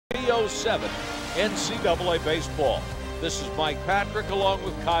1907 NCAA baseball. This is Mike Patrick along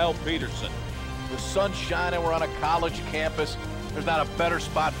with Kyle Peterson. The sun's shining, we're on a college campus. There's not a better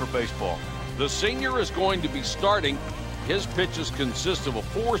spot for baseball. The senior is going to be starting. His pitches consist of a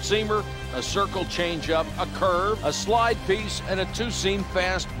four-seamer, a circle changeup, a curve, a slide piece, and a two-seam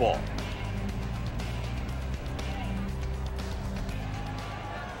fastball.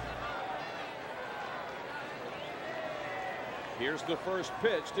 Here's the first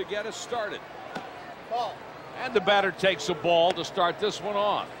pitch to get us started. Ball. And the batter takes a ball to start this one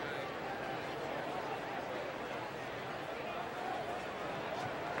off.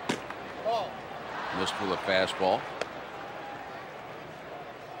 Ball. Missed with a fastball.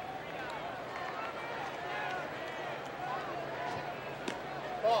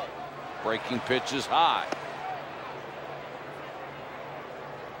 Ball. Breaking pitch is high.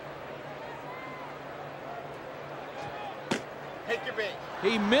 Take your base.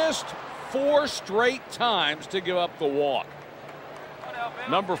 He missed 4 straight times to give up the walk.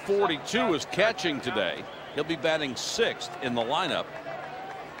 Number 42 is catching today. He'll be batting 6th in the lineup.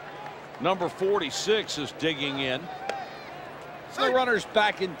 Number 46 is digging in. The runner's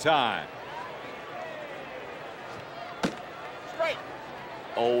back in time. Straight.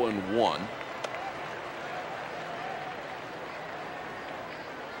 0-1.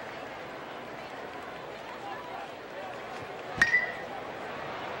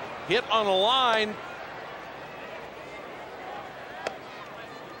 Hit on a line.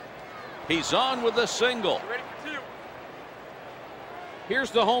 He's on with a single.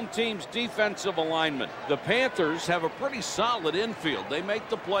 Here's the home team's defensive alignment. The Panthers have a pretty solid infield. They make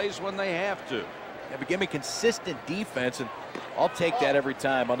the plays when they have to. Yeah, but give me consistent defense, and I'll take that every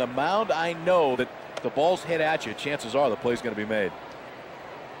time. On the mound, I know that the ball's hit at you. Chances are the play's going to be made.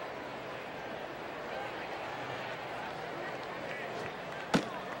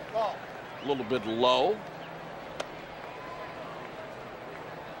 Ball. A little bit low.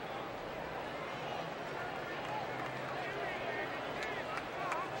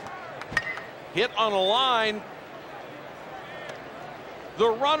 Hit on a line. The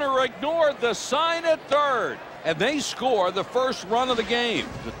runner ignored the sign at third, and they score the first run of the game.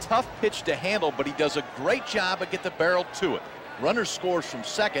 It's a tough pitch to handle, but he does a great job of get the barrel to it. Runner scores from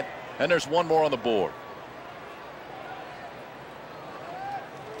second, and there's one more on the board.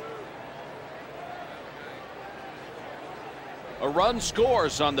 A run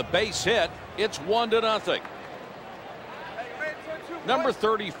scores on the base hit. It's 1-0. Number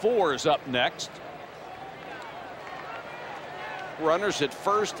 34 is up next. Runners at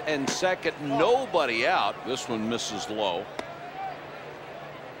first and second, nobody out. This one misses low.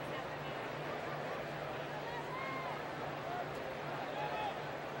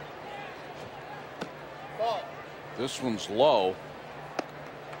 Ball. This one's low.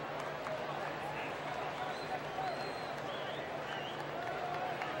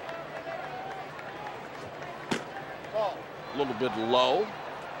 Ball. A little bit low.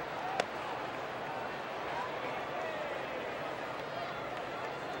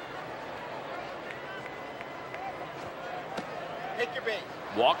 Take your base.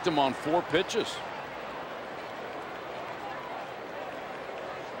 Walked him on 4 pitches.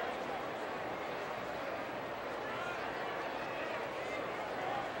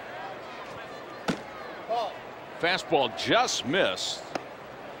 Ball. Fastball just missed.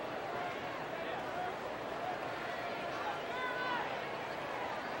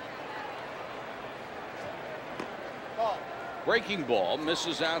 Ball. Breaking ball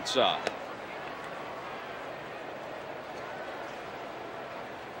misses outside.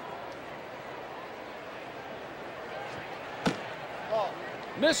 Ball.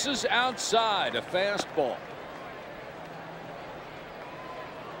 Misses outside, a fastball.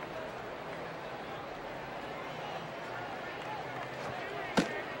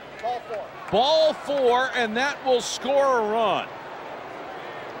 Ball 4. Ball 4, and that will score a run.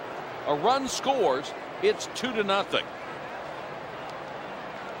 A run scores. It's 2-0.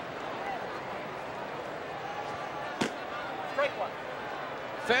 Straight one.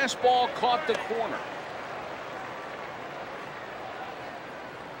 Fastball caught the corner.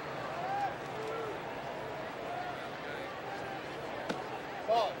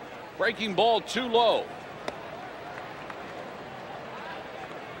 Ball. Breaking ball too low.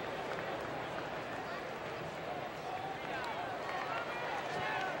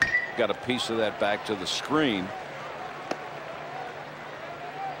 Got a piece of that back to the screen.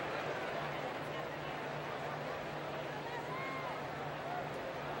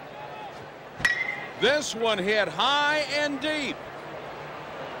 This one hit high and deep.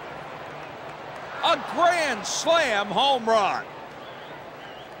 A grand slam home run.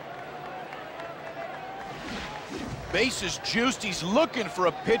 Bases juiced. He's looking for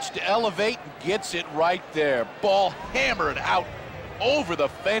a pitch to elevate and gets it right there. Ball hammered out over the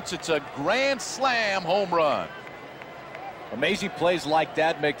fence. It's a grand slam home run. Amazing plays like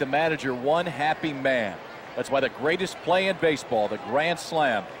that make the manager one happy man. That's why the greatest play in baseball, the grand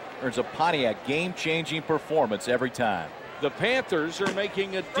slam, earns a Pontiac game-changing performance every time. The Panthers are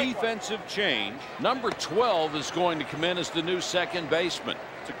making a defensive change. Number 12 is going to come in as the new second baseman.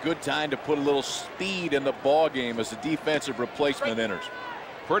 It's a good time to put a little speed in the ball game as the defensive replacement enters.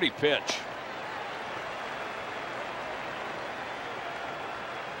 Pretty pitch.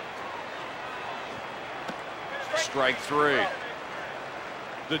 Strike three.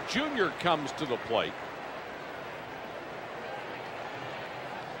 The junior comes to the plate.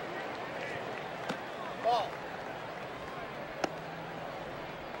 Ball.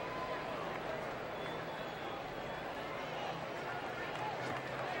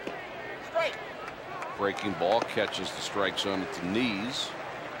 Straight. Breaking ball catches the strike zone at the knees.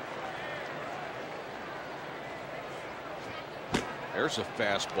 There's a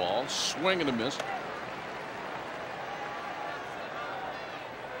fastball. Swing and a miss.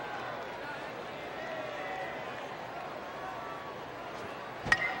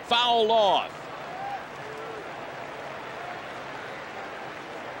 Fouled off.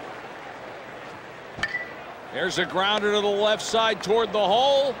 There's a grounder to the left side toward the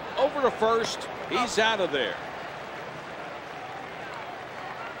hole. Over to first. He's out of there.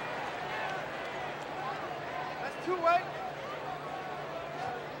 That's two-way.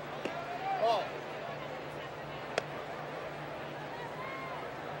 Ball.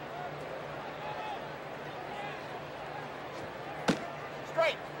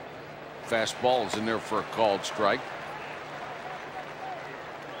 Straight. Fastball is in there for a called strike.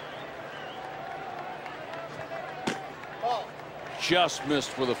 Ball. Just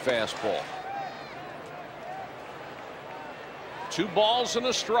missed with a fastball. 2 balls and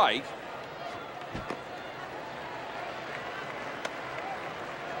a strike.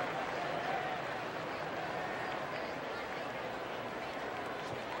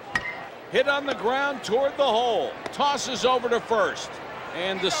 Hit on the ground toward the hole. Tosses over to first.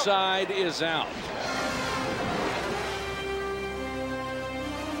 And the side is out.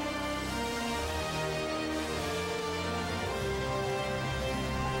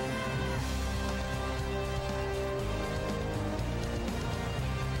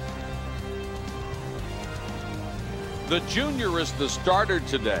 The junior is the starter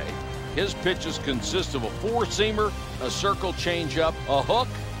today. His pitches consist of a 4-seamer, a circle changeup, a hook,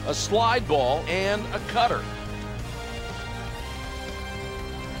 a slide ball, and a cutter.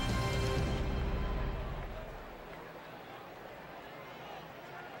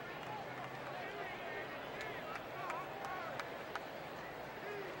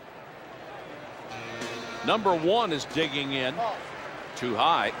 Number 1 is digging in. Too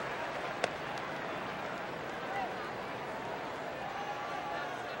high.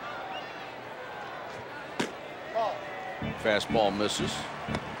 Ball. Fastball misses.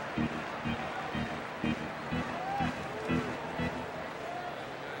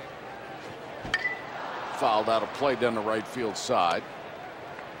 Fouled out of play down the right field side.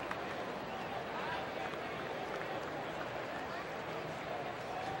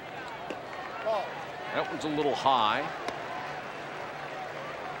 Ball. That one's a little high.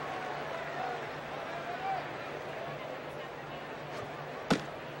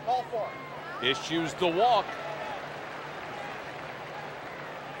 Ball 4. Issues the walk.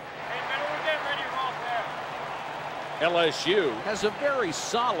 LSU has a very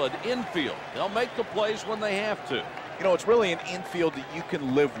solid infield. They'll make the plays when they have to. You know, it's really an infield that you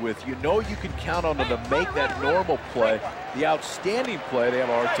can live with. You know you can count on them to make that normal play. The outstanding play, they have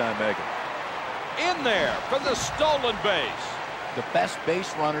a hard time making. In there for the stolen base. The best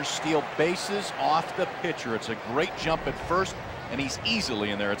base runners steal bases off the pitcher. It's a great jump at first, and he's easily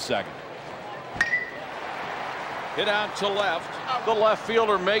in there at second. Hit out to left. The left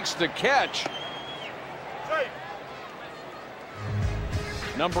fielder makes the catch.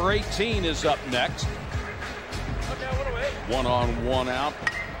 Number 18 is up next. 1 on 1 out.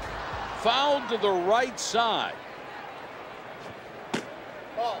 Fouled to the right side.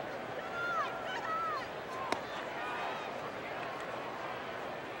 Ball.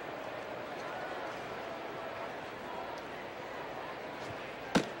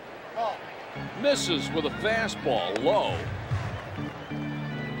 Ball. Misses with a fastball low.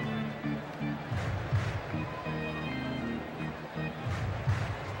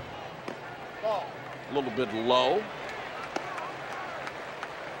 Ball. A little bit low.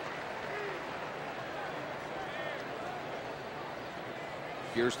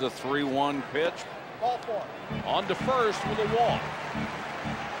 Here's the 3-1 pitch. Ball 4. On to first with a walk.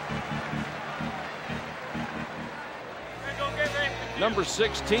 Number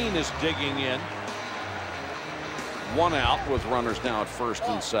 16 is digging in. One out with runners now at first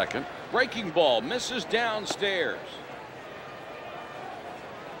and second. Breaking ball misses downstairs.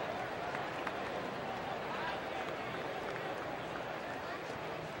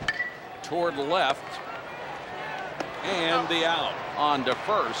 Toward left. And the out. On to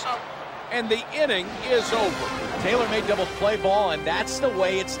first. And the inning is over. Taylor made double play ball, and that's the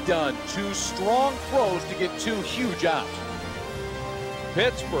way it's done. Two strong throws to get two huge outs.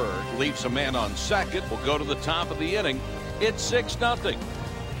 Pittsburgh leaves a man on second. Will go to the top of the inning. It's 6-0.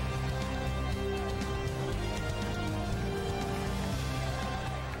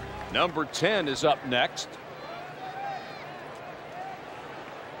 Number 10 is up next.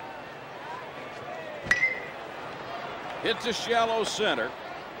 Hits a shallow center.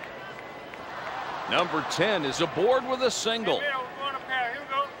 Number 10 is aboard with a single.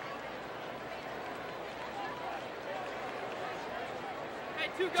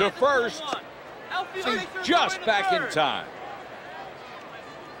 To first. He's just back in time.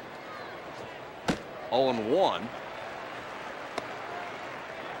 0-1.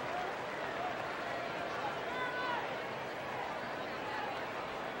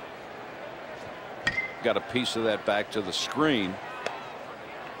 Got a piece of that back to the screen.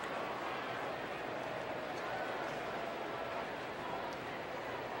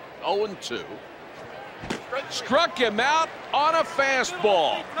 Oh, 0-2. Struck him out on a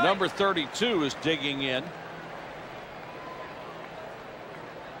fastball. Number 32 is digging in.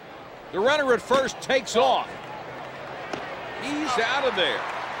 The runner at first takes off. He's out of there.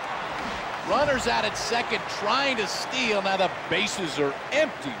 Runners out at second trying to steal. Now the bases are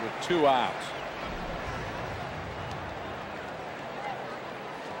empty with two outs.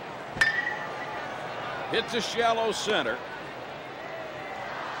 Hits a shallow center.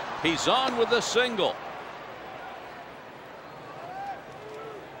 He's on with a single.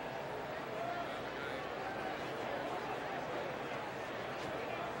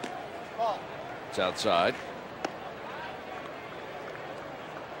 Ball. It's outside.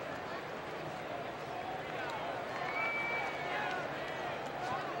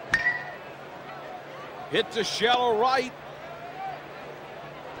 Hit to shallow right.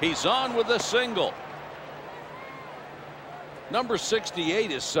 He's on with a single. Number 68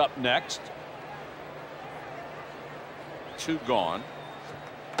 is up next. Two gone.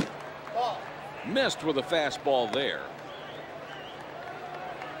 Ball. Missed with a fastball there.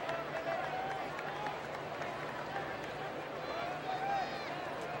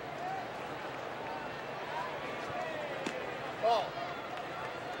 Ball.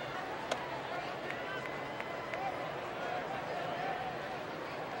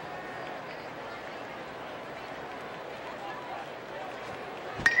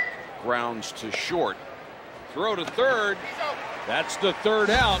 Grounds to short. Throw to third. That's the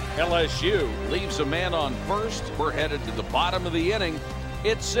third out. LSU leaves a man on first. We're headed to the bottom of the inning.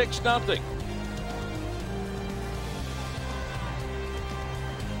 It's 6-0.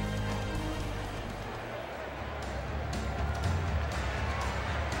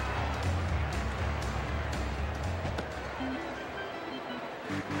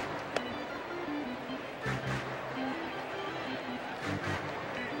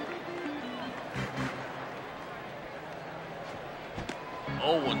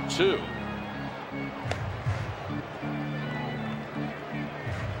 Oh, 1-2.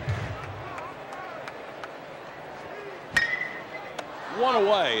 One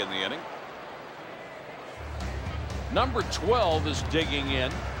away in the inning. Number 12 is digging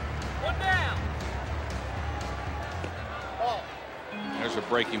in. One down. Ball. There's a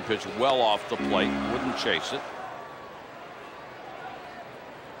breaking pitch well off the plate. Wouldn't chase it.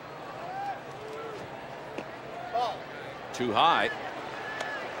 Ball. Too high.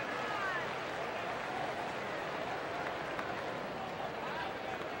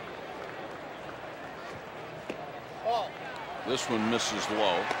 Ball. This one misses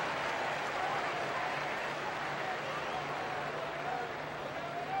low.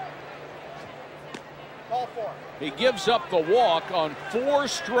 Ball 4. He gives up the walk on 4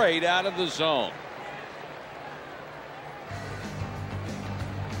 straight out of the zone.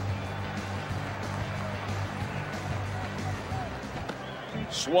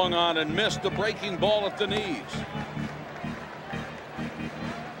 Swung on and missed the breaking ball at the knees.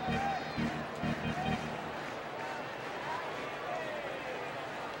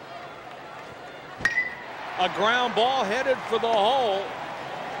 A ground ball headed for the hole.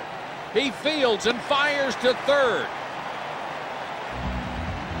 He fields and fires to third.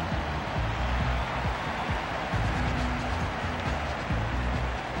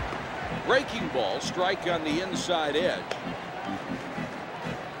 Breaking ball, strike on the inside edge.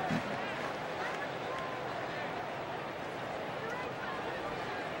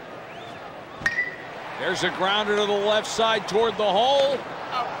 There's a grounder to the left side toward the hole.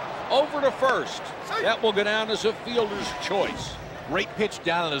 Over to first. That will go down as a fielder's choice. Great pitch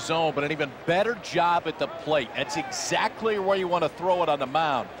down in the zone, but an even better job at the plate. That's exactly where you want to throw it on the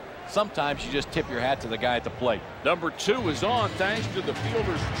mound. Sometimes you just tip your hat to the guy at the plate. Number 2 is on thanks to the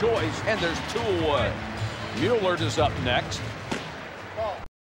fielder's choice, and there's 2 away. Mueller is up next.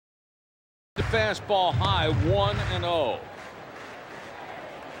 The fastball high, 1-0.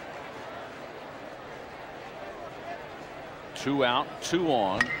 Two out, 2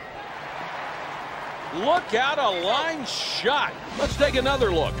 on. Look out, a line shot. Let's take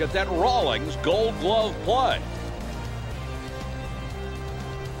another look at that Rawlings Gold Glove play.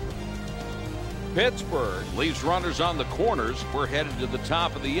 Pittsburgh leaves runners on the corners. We're headed to the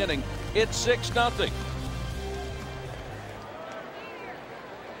top of the inning. It's 6-0.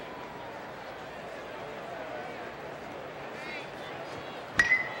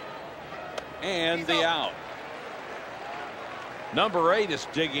 And the out. Number 8 is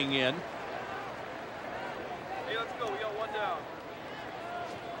digging in. Hey, let's go. We got 1 down.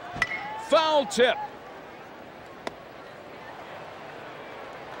 Foul tip.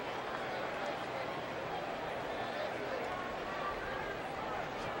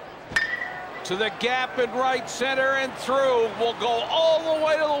 To the gap in right center and through. Will go all the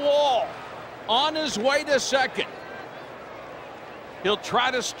way to the wall. On his way to second. He'll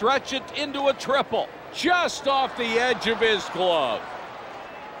try to stretch it into a triple. Just off the edge of his glove.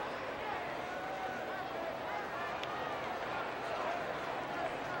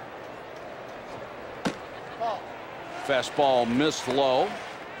 Fastball missed low.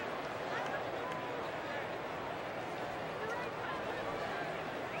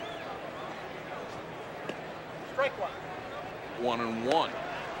 Strike 1. 1-1.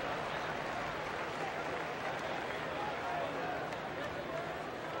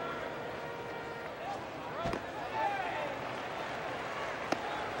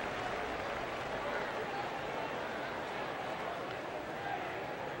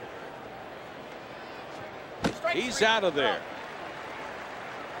 He's out of there.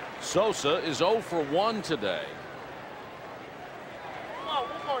 Sosa is 0 for 1 today. Come on,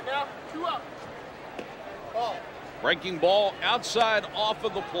 1 more now. 2 up. Ball. Breaking ball outside off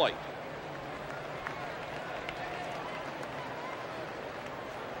of the plate.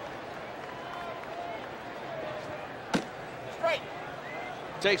 Strike.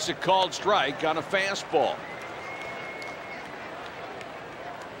 Takes a called strike on a fastball.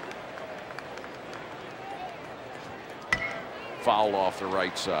 Foul off the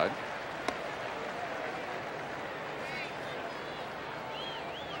right side.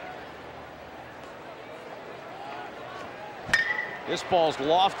 This ball's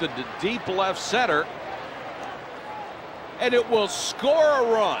lofted to deep left center. And it will score a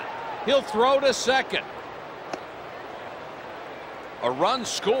run. He'll throw to second. A run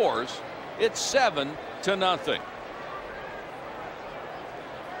scores. It's 7-0.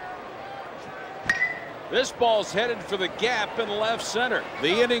 This ball's headed for the gap in left center.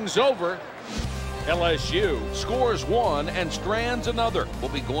 The inning's over. LSU scores 1 and strands another.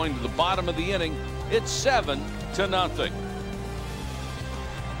 We'll be going to the bottom of the inning. It's 7-0.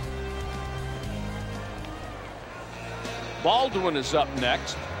 Baldwin is up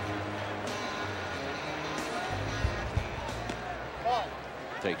next. Ball.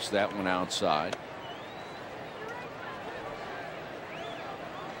 Takes that one outside.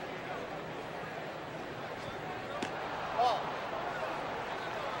 Ball.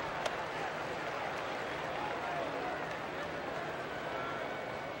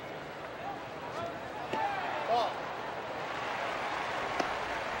 Ball.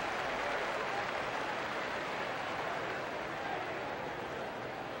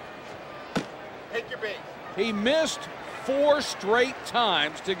 Take your base. He missed 4 straight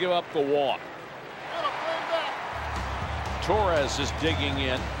times to give up the walk. Torres is digging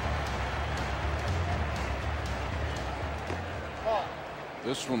in. Ball.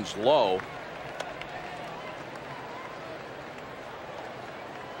 This one's low.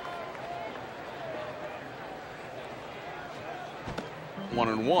 One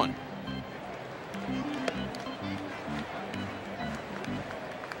and one.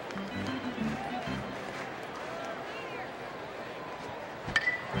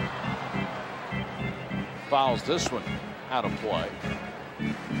 Fouls this one out of play.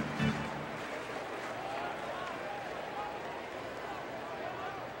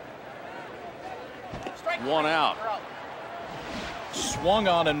 Strike. One out. Swung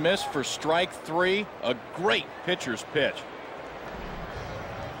on and missed for strike 3. A great pitcher's pitch.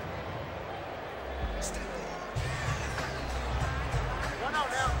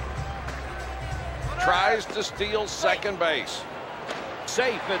 Tries to steal second base.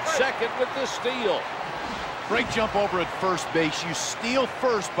 Safe at second with the steal. Great jump over at first base. You steal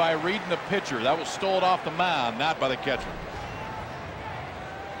first by reading the pitcher. That was stolen off the mound, not by the catcher.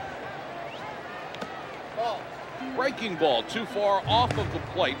 Breaking ball too far off of the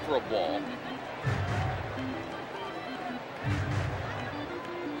plate for a ball.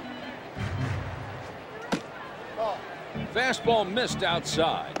 Fastball missed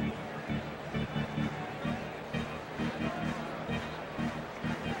outside.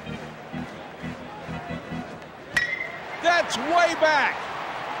 That's way back.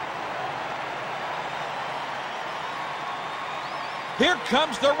 Here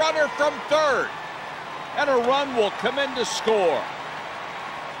comes the runner from third. And a run will come in to score.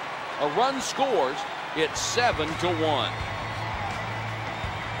 A run scores. It's 7-1.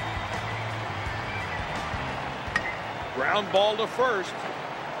 Ground ball to first.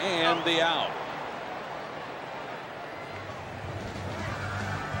 And the out.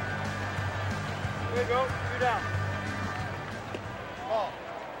 There you go. 2 down. Ball.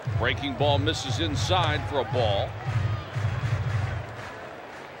 Breaking ball misses inside for a ball.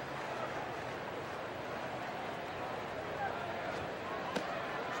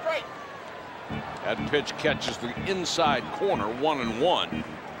 Straight. That pitch catches the inside corner, 1-1.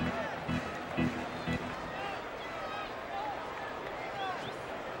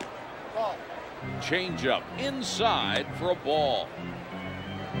 Ball. Change up inside for a ball.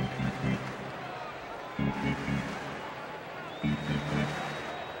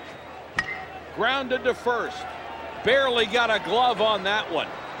 Grounded to first. Barely got a glove on that one.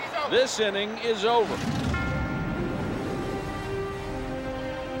 This inning is over.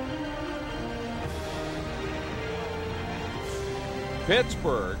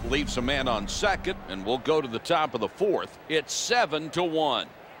 Pittsburgh leaves a man on second and will go to the top of the fourth. It's 7-1.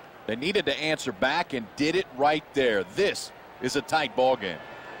 They needed to answer back and did it right there. This is a tight ball game.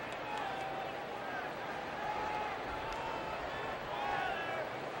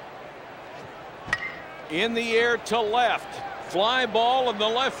 In the air to left. Fly ball and the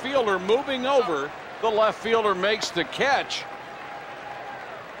left fielder moving over. The left fielder makes the catch.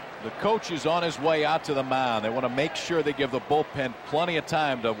 The coach is on his way out to the mound. They want to make sure they give the bullpen plenty of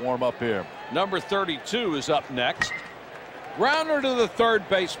time to warm up here. Number 32 is up next. Grounder to the third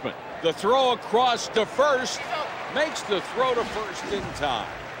baseman. The throw across to first. Makes the throw to first in time.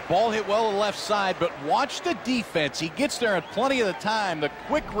 Ball hit well to the left side, but watch the defense. He gets there in plenty of the time. The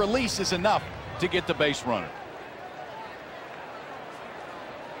quick release is enough to get the base runner.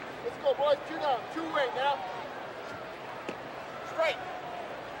 Let's go, boys. 2 down. 2 away now. Straight.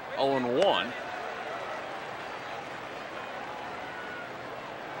 0-1.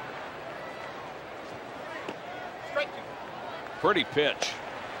 Straight 2. Pretty pitch.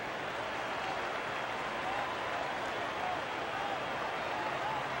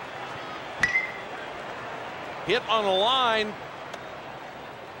 Hit on a line.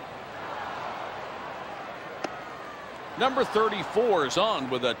 Number 34 is on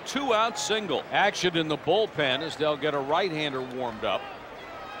with a 2-out single. Action in the bullpen as they'll get a right-hander warmed up.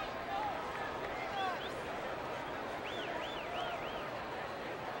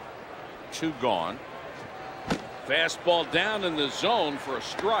 Two gone. Fastball down in the zone for a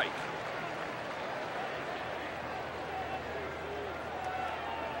strike.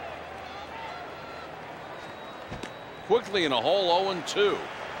 Quickly in a hole, 0-2.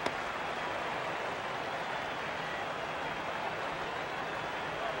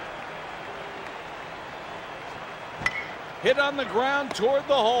 Hit on the ground toward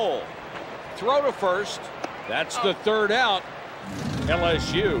the hole. Throw to first. That's the third out.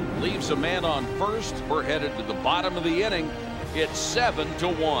 LSU leaves a man on first. We're headed to the bottom of the inning. It's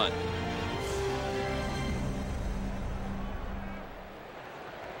 7-1.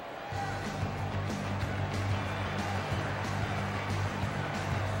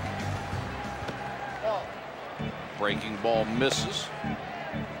 Breaking ball misses.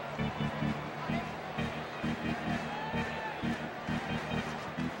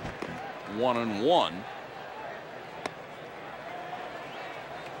 One and one.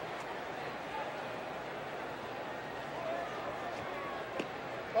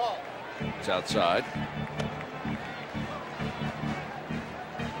 Ball. It's outside.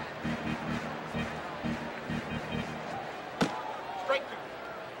 Strike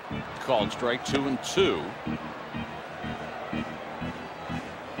 2. Called strike 2-2.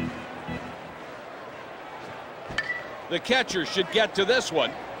 The catcher should get to this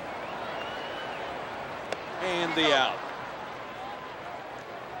one. And the out.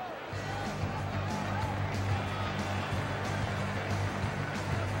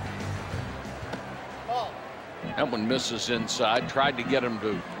 That one misses inside. Tried to get him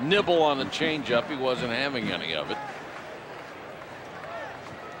to nibble on the changeup. He wasn't having any of it.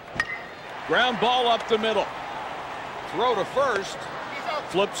 Ground ball up the middle. Throw to first.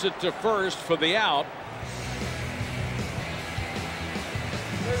 Flips it to first for the out.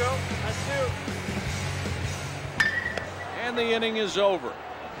 There you go. That's two. And the inning is over.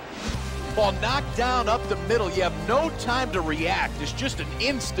 Ball knocked down up the middle. You have no time to react. It's just an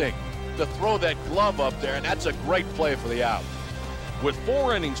instinct to throw that glove up there, and that's a great play for the out. With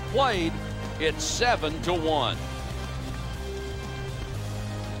 4 innings played, it's 7-1.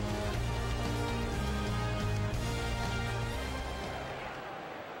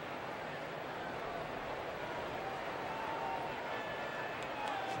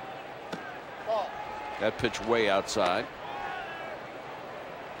 That pitch way outside.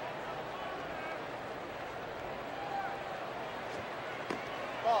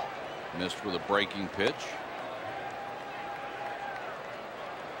 Missed with a breaking pitch.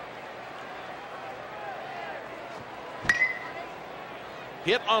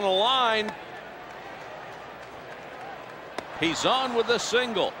 Hit on a line. He's on with a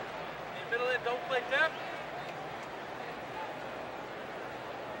single. Middle in, don't play depth.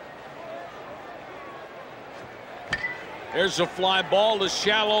 There's a fly ball to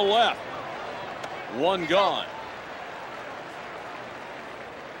shallow left. One gone.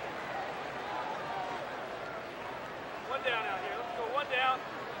 One down out here. Let's go one down.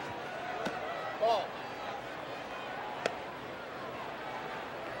 Ball.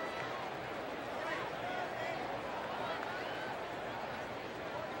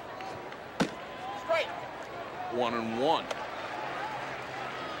 Straight. 1-1.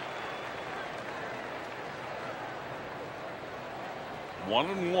 One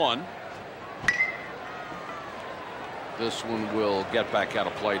and one. This one will get back out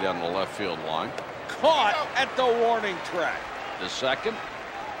of play down the left field line. Caught at the warning track. The second.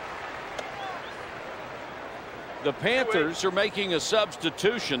 The Panthers are making a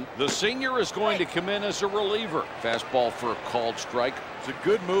substitution. The senior is going to come in as a reliever. Fastball for a called strike. It's a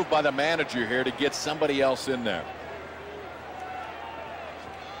good move by the manager here to get somebody else in there.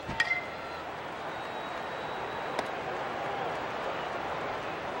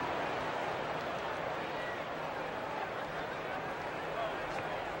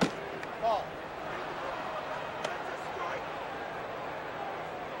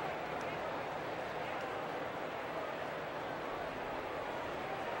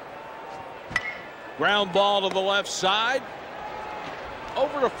 Ground ball to the left side.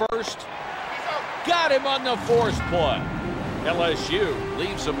 Over to first. Got him on the force play. LSU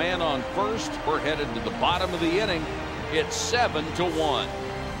leaves a man on first. We're headed to the bottom of the inning. It's 7-1.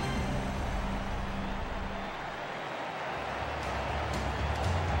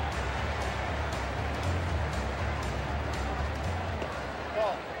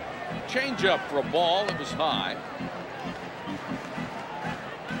 Change up for a ball. It was high.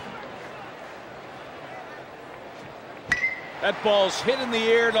 That ball's hit in the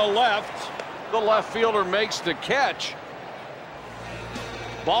air to left. The left fielder makes the catch.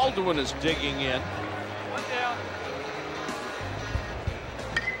 Baldwin is digging in. One down.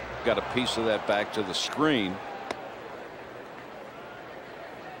 Got a piece of that back to the screen.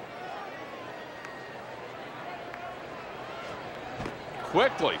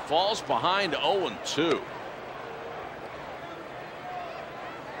 Quickly falls behind 0-2.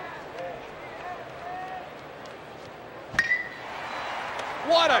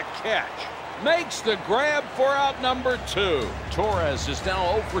 What a catch. Makes the grab for out number 2. Torres is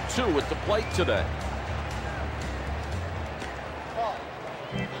now 0 for 2 at the plate today.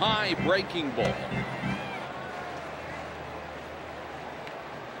 High breaking ball.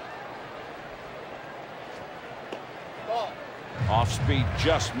 Off speed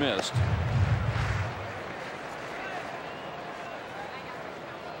just missed.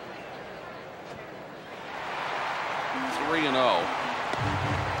 Three and 0.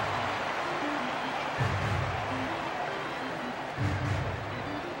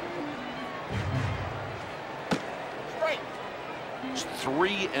 It's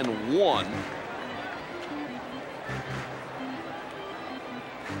 3-1.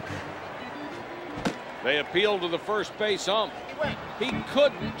 They appeal to the first base ump. He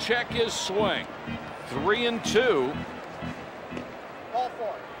couldn't check his swing. 3-2. Ball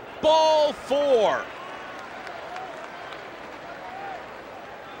four. Ball 4.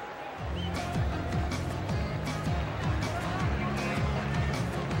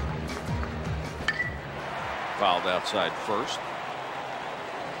 Fouled outside first.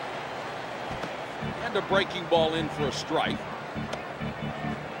 And a breaking ball in for a strike.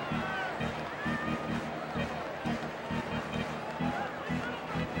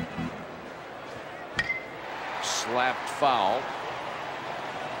 Slapped foul.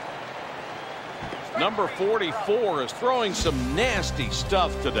 Number 44 is throwing some nasty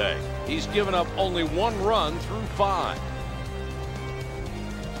stuff today. He's given up only 1 run through 5.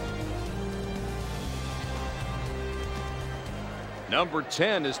 Number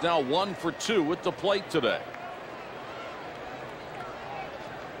 10 is now 1 for 2 at the plate today.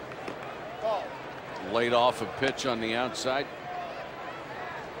 Laid off a pitch on the outside.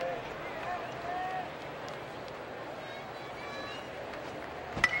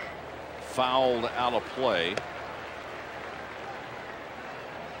 Fouled out of play.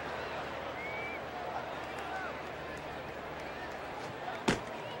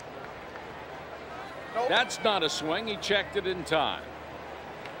 Nope. That's not a swing. He checked it in time.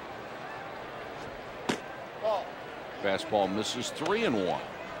 Ball. Fastball misses 3-1.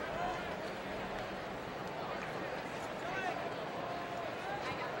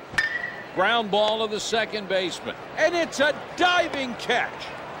 Ground ball to the second baseman. And it's a diving catch.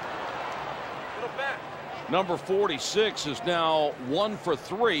 Number 46 is now 1 for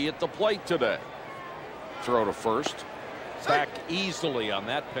 3 at the plate today. Throw to first. Back easily on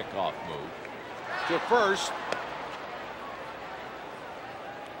that pickoff move. To first.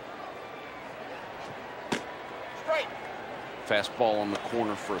 Strike. Fastball on the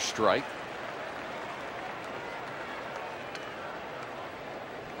corner for a strike.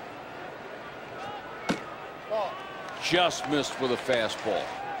 Ball. Just missed with a fastball.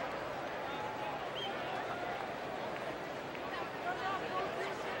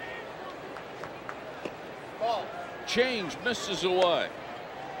 Ball. Change misses away.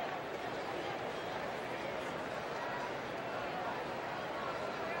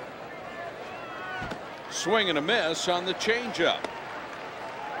 Swing and a miss on the changeup.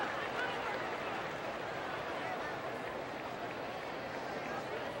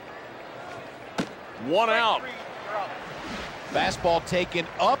 One out. Fastball taken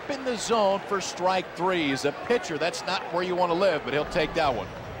up in the zone for strike 3. As a pitcher, that's not where you want to live, but he'll take that one.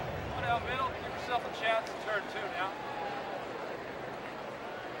 One out middle. Give yourself a chance to turn 2 now.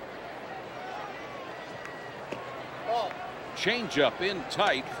 Ball. Changeup in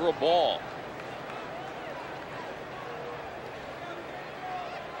tight for a ball.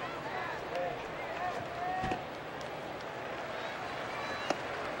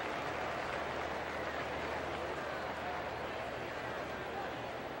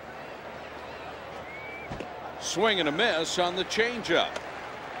 Swing and a miss on the changeup.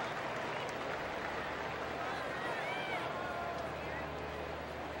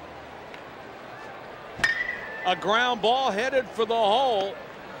 A ground ball headed for the hole.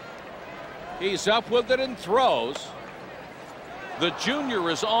 He's up with it and throws. The junior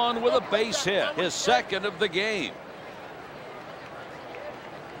is on with a base hit, his second of the game.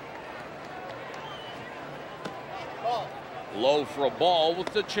 Ball. Low for a ball with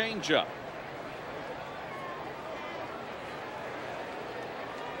the changeup.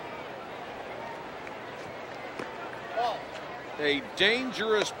 A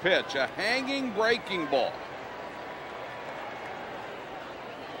dangerous pitch, a hanging breaking ball.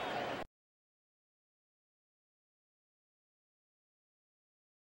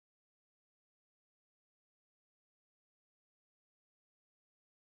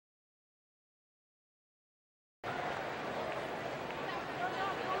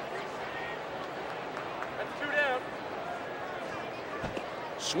 That's 2 down.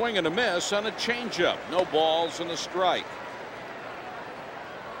 Swing and a miss on a changeup. No balls and a strike.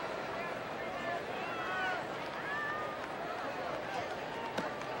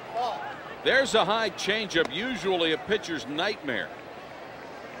 There's a high changeup, usually a pitcher's nightmare.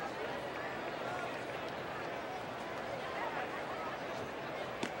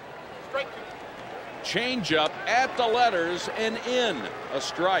 Strike 2. Changeup at the letters and in. A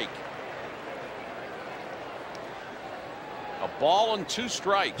strike. A ball and 2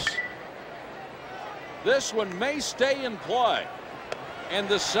 strikes. This one may stay in play. And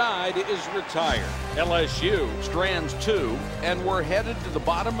the side is retired. LSU strands 2, and we're headed to the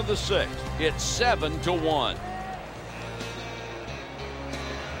bottom of the 6th. It's 7-1.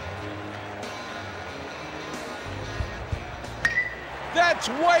 That's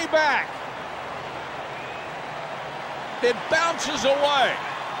way back. It bounces away.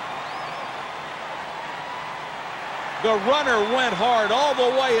 The runner went hard all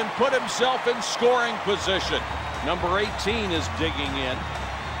the way and put himself in scoring position. Number 18 is digging in.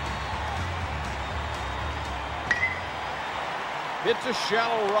 Hits a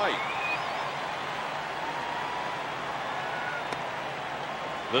shallow right.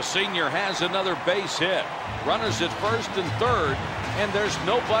 The senior has another base hit. Runners at first and third, and there's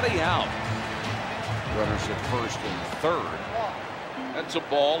nobody out. Runners at first and third. That's a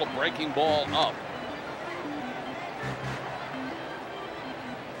ball, a breaking ball up.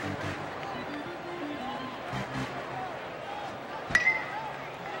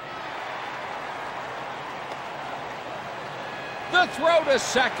 The throw to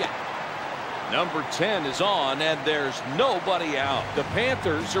second. Number 10 is on, and there's nobody out. The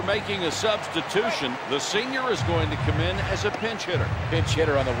Panthers are making a substitution. The senior is going to come in as a pinch hitter. Pinch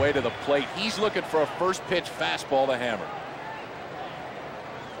hitter on the way to the plate. He's looking for a first pitch fastball to hammer.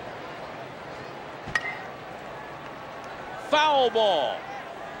 Foul ball.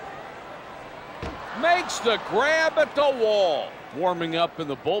 Makes the grab at the wall. Warming up in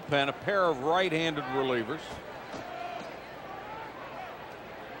the bullpen, a pair of right-handed relievers.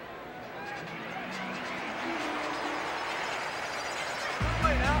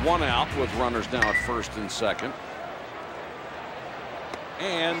 One out with runners now at first and second.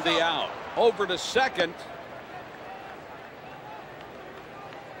 And the out. Over to second.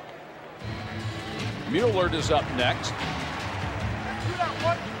 Mueller is up next.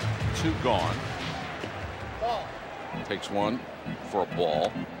 Two gone. Takes one for a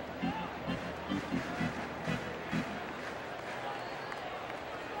ball.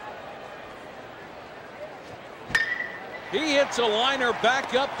 He hits a liner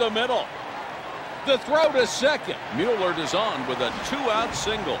back up the middle. The throw to second. Mueller is on with a 2-out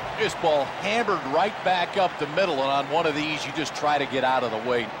single. This ball hammered right back up the middle, and on one of these you just try to get out of the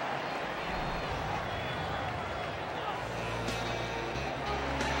way.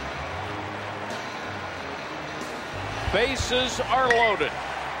 Bases are loaded.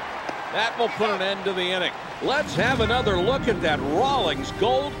 That will put an end to the inning. Let's have another look at that Rawlings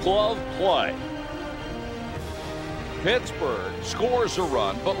Gold Glove play. Pittsburgh scores a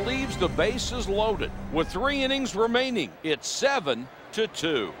run but leaves the bases loaded. With 3 innings remaining, it's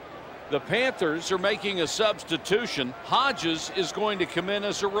 7-2. The Panthers are making a substitution. Hodges is going to come in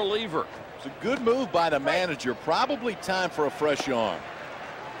as a reliever. It's a good move by the manager. Probably time for a fresh arm.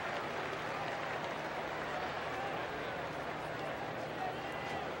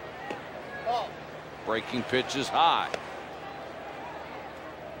 Breaking pitch is high.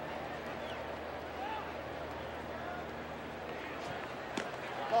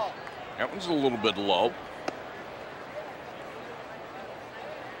 That one's a little bit low.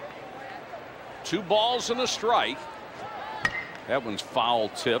 2 balls and a strike. That one's foul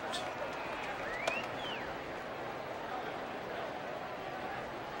tipped.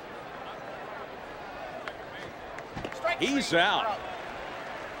 He's out.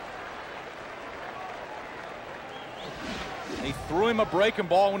 He threw him a breaking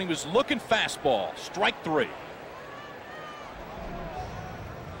ball when he was looking fastball. Strike 3.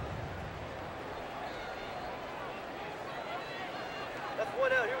 That's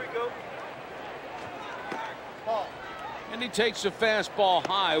 1 out. Here we go. Ball. And he takes a fastball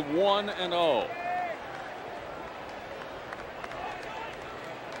high, 1-0.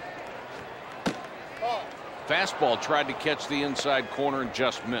 Ball. Fastball tried to catch the inside corner and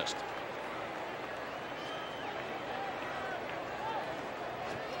just missed.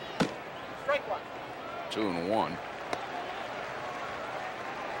 Strike 1. 2-1.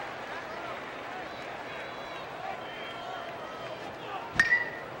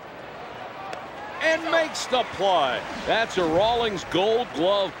 And makes the play. That's a Rawlings Gold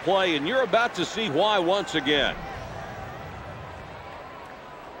Glove play, and you're about to see why once again.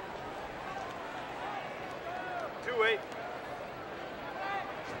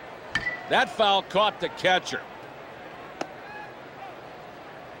 That foul caught the catcher.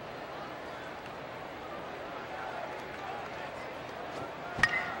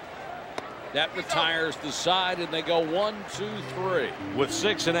 That retires the side, and they go 1, 2, 3. With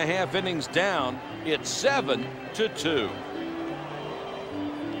 6.5 innings down, it's 7-2.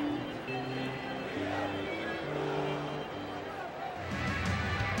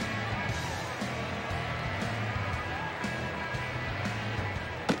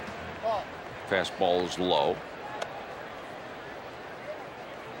 Fastball is low.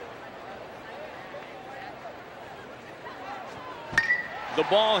 The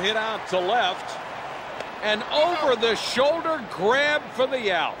ball hit out to left, and over the shoulder grab for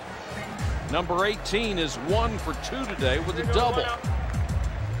the out. Number 18 is 1 for 2 today with a double.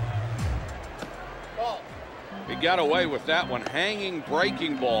 He got away with that one. Hanging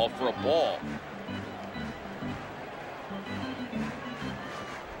breaking ball for a ball.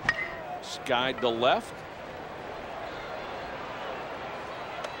 Skied to left.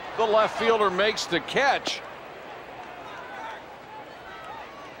 The left fielder makes the catch.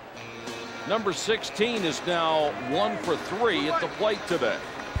 Number 16 is now 1 for 3 at the plate today.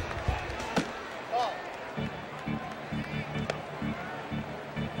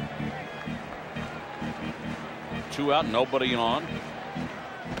 Two out, nobody on.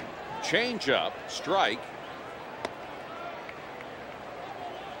 Change up, strike.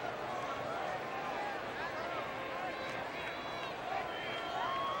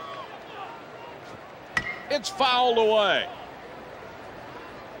 It's fouled away.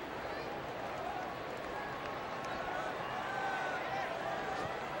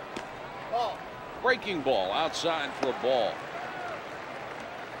 Breaking ball outside for a ball.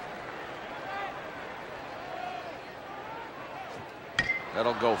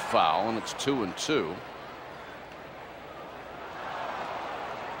 That'll go foul, and it's 2-2.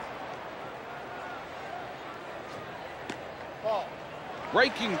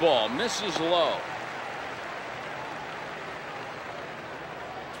 Breaking ball misses low.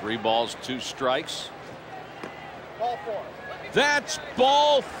 3 balls, 2 strikes. Ball 4. That's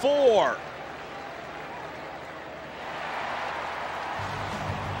ball 4.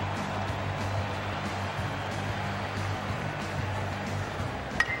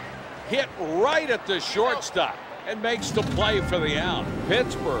 Hit right at the shortstop and makes the play for the out.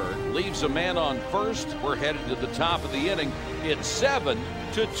 Pittsburgh leaves a man on first. We're headed to the top of the inning. It's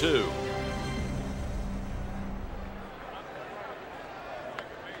 7-2.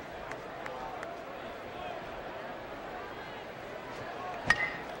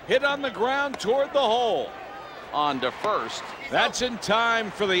 Hit on the ground toward the hole. On to first. That's in time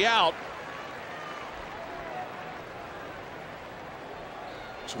for the out.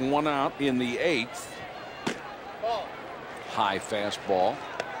 It's 1 out in the 8th. High fastball.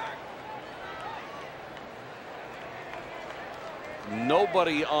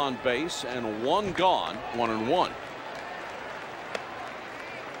 Nobody on base and 1 gone. 1-1.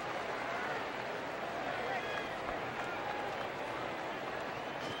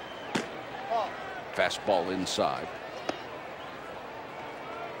 Fastball inside.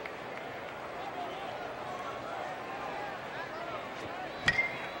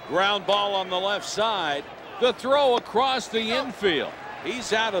 Ground ball on the left side. The throw across the infield.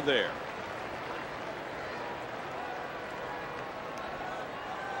 He's out of there.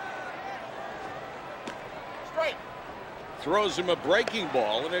 Strike. Throws him a breaking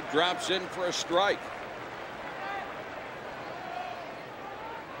ball, and it drops in for a strike.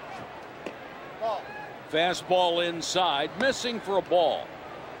 Ball. Fastball inside, missing for a ball.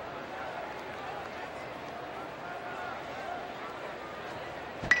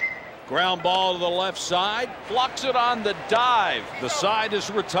 Ground ball to the left side, blocks it on the dive. The side is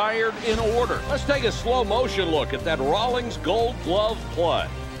retired in order. Let's take a slow motion look at that Rawlings Gold Glove play.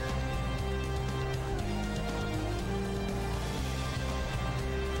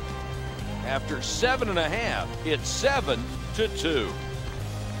 After 7.5, it's 7-2.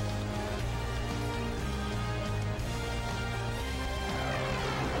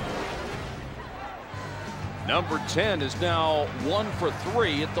 Number 10 is now 1 for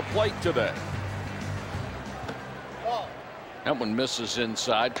 3 at the plate today. That one misses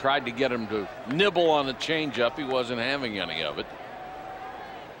inside. Tried to get him to nibble on a changeup. He wasn't having any of it.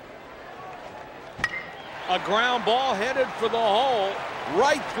 A ground ball headed for the hole,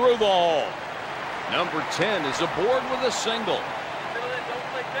 right through the hole. Number 10 is aboard with a single.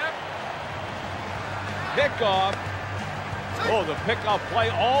 Pickoff. Oh, the pickoff play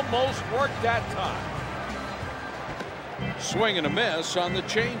almost worked that time. Swing and a miss on the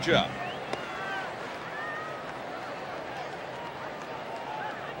changeup.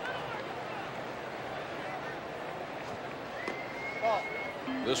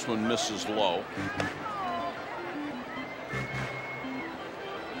 This one misses low.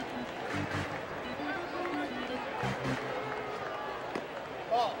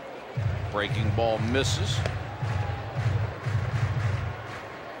 Breaking ball misses.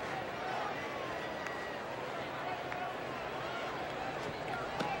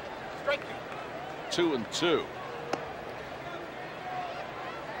 Strike. 2-2.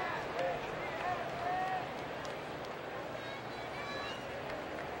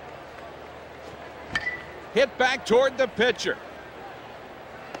 Hit back toward the pitcher.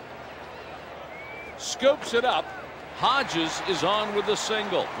 Scoops it up. Hodges is on with a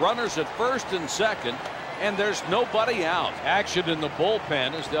single. Runners at first and second, and there's nobody out. Action in the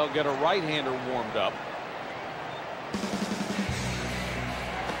bullpen as they'll get a right-hander warmed up.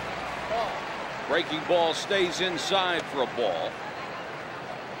 Breaking ball stays inside for a ball.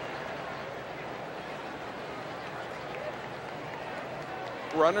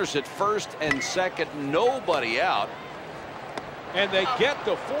 Runners at first and second, nobody out. And they get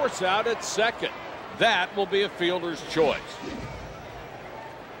the force out at second. That will be a fielder's choice.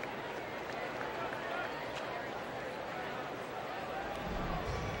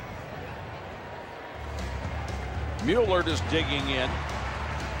 Mueller is digging in.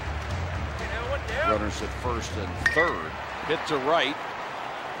 Runners at first and third. Hit to right.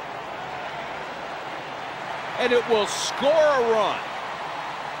 And it will score a run.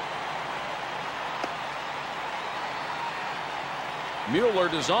 Mueller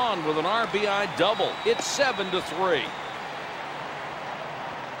is on with an RBI double. It's 7-3.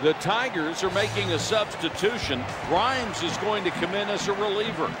 The Tigers are making a substitution. Grimes is going to come in as a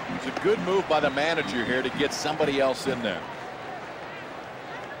reliever. It's a good move by the manager here to get somebody else in there.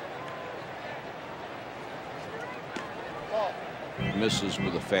 Misses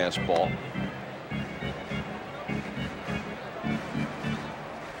with a fastball.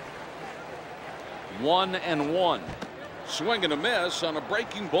 One and one. Swing and a miss on a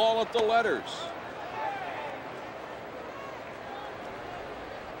breaking ball at the letters.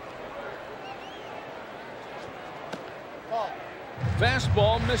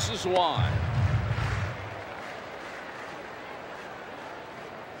 Fastball misses wide.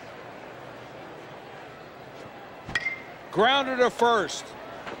 Grounded to first.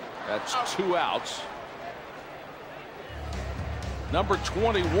 That's 2 outs. Number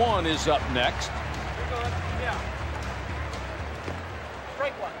 21 is up next. Yeah.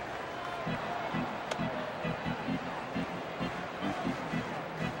 Strike one.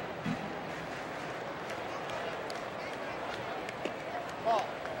 Ball.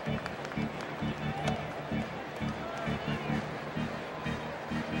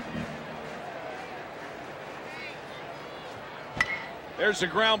 There's a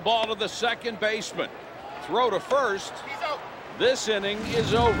ground ball to the second baseman. Throw to first. This inning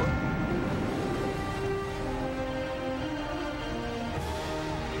is over.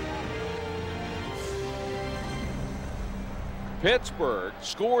 Pittsburgh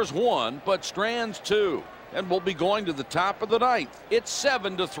scores 1 but strands 2 and will be going to the top of the ninth. It's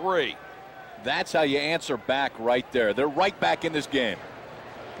 7-3. That's how you answer back right there. They're right back in this game.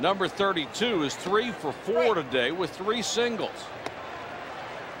 Number 32 is 3 for 4 today with 3 singles.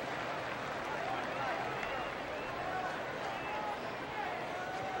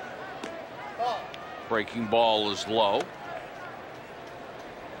 Breaking ball is low.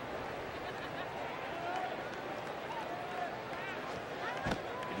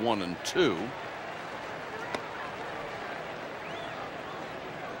 One and two.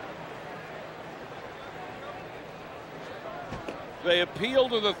 They appeal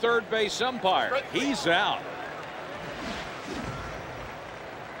to the third base umpire. He's out.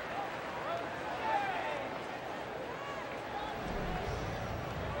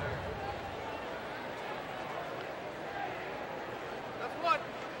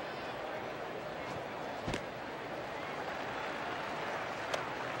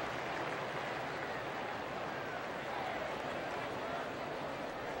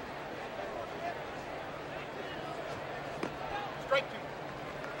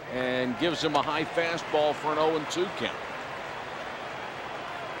 And gives him a high fastball for an 0-2 count.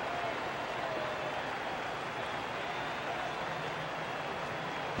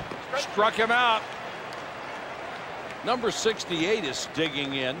 Struck him out. Number 68 is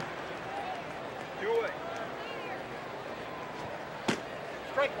digging in.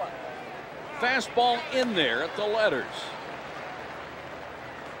 Strike one. Fastball in there at the letters.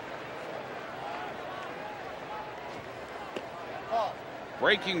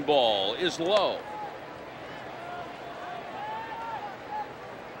 Breaking ball is low.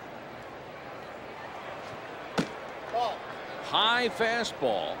 High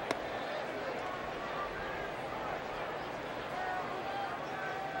fastball.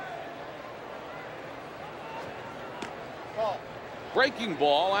 Breaking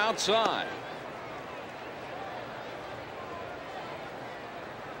ball outside.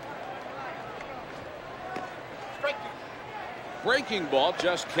 Breaking ball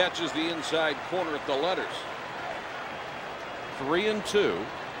just catches the inside corner at the letters. 3-2.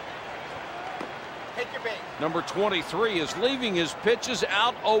 Take your bait. Number 23 is leaving his pitches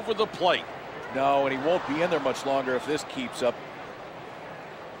out over the plate. No, and he won't be in there much longer if this keeps up.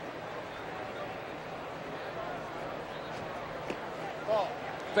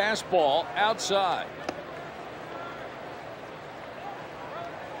 Fastball outside.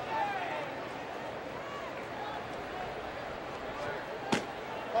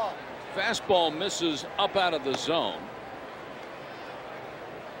 Fastball misses up out of the zone.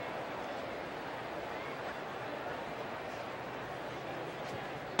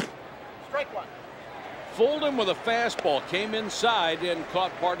 Fooled him with a fastball, came inside and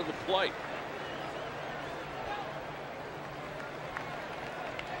caught part of the plate.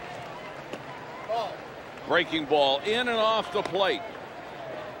 Breaking ball in and off the plate.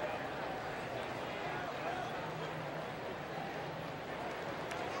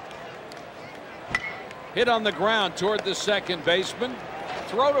 Hit on the ground toward the second baseman.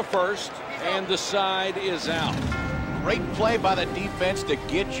 Throw to first, and the side is out. Great play by the defense to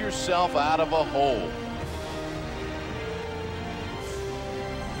get yourself out of a hole.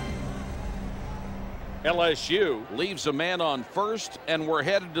 LSU leaves a man on first, and we're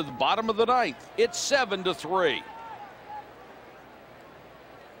headed to the bottom of the ninth. It's 7-3.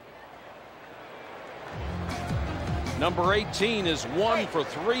 Number 18 is 1 for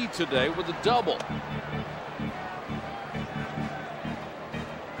 3 today with a double.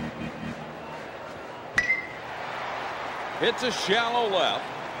 It's a shallow left.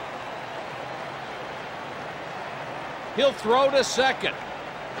 He'll throw to second.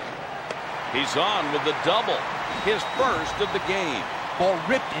 He's on with the double, his first of the game. Ball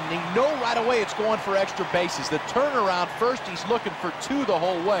ripped, and you know right away it's going for extra bases. The turnaround first, he's looking for 2 the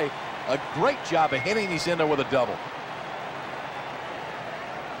whole way. A great job of hitting these in there with a double.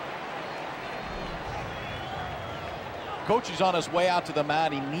 Coach is on his way out to the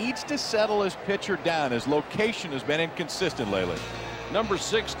mound. He needs to settle his pitcher down. His location has been inconsistent lately. Number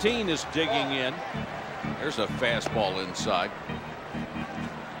 16 is digging in. There's a fastball inside.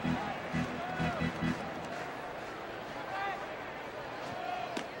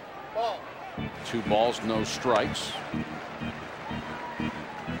 Ball. 2 balls, no strikes.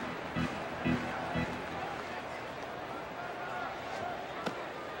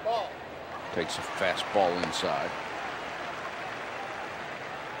 Ball. Takes a fastball inside.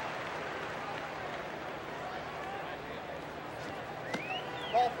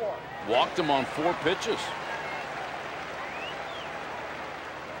 Ball 4. Walked him on 4 pitches.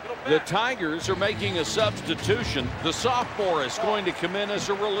 The Tigers are making a substitution. The sophomore is going to come in as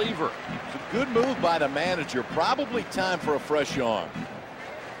a reliever. It's a good move by the manager. Probably time for a fresh arm.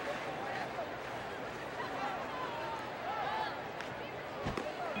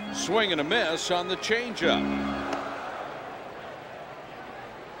 Swing and a miss on the changeup.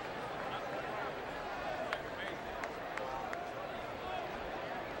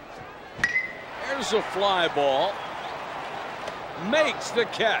 There's a fly ball. Makes the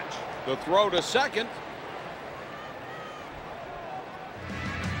catch. The throw to second.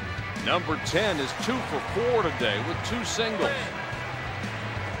 Number 10 is 2 for 4 today with 2 singles.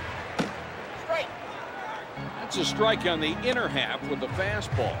 Strike. That's a strike on the inner half with the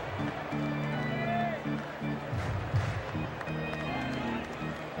fastball.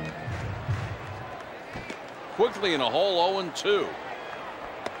 Quickly in a hole, 0-2.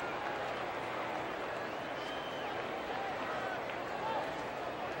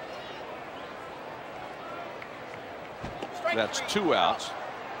 That's 2 outs.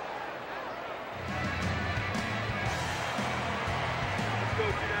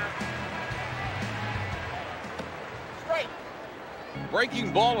 Strike.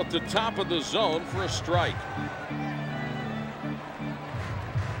 Breaking ball at the top of the zone for a strike.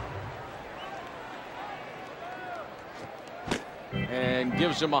 And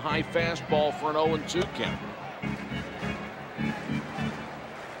gives him a high fastball for an 0-2 count.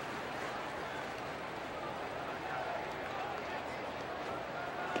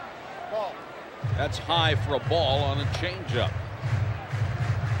 Ball. That's high for a ball on a changeup.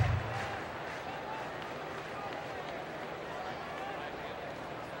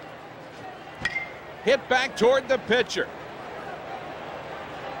 Hit back toward the pitcher.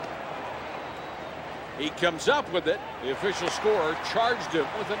 He comes up with it. The official scorer charged him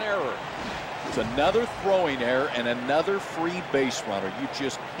with an error. It's another throwing error and another free base runner. You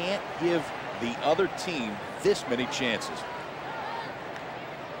just can't give the other team this many chances.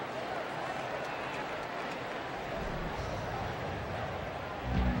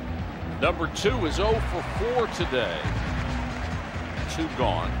 Number 2 is 0 for 4 today. 2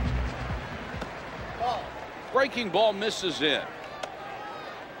 gone. Ball. Breaking ball misses in.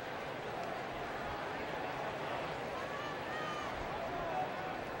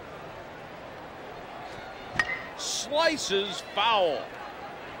 Slices foul.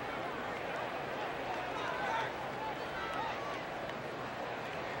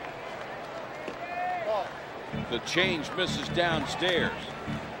 Ball. The change misses downstairs.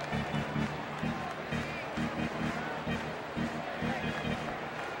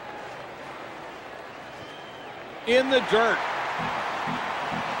 In the dirt.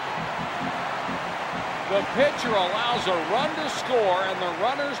 The pitcher allows a run to score and the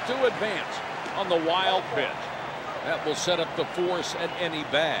runners to advance. on the wild pitch. That will set up the force at any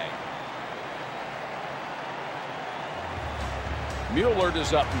bag. Mueller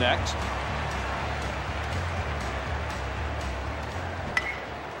is up next.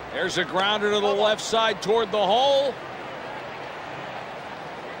 There's a grounder to the left side toward the hole.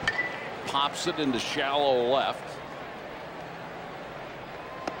 Pops it into shallow left.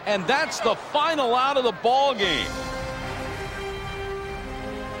 And that's the final out of the ball game.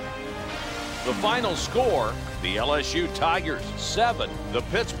 The final score, the LSU Tigers 7, the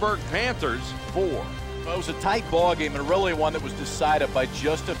Pittsburgh Panthers 4. Well, it was a tight ball game and really one that was decided by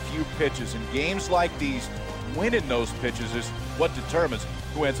just a few pitches. In games like these, winning those pitches is what determines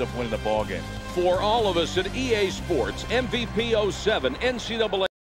who ends up winning the ball game. For all of us at EA Sports, MVP 07 NCAA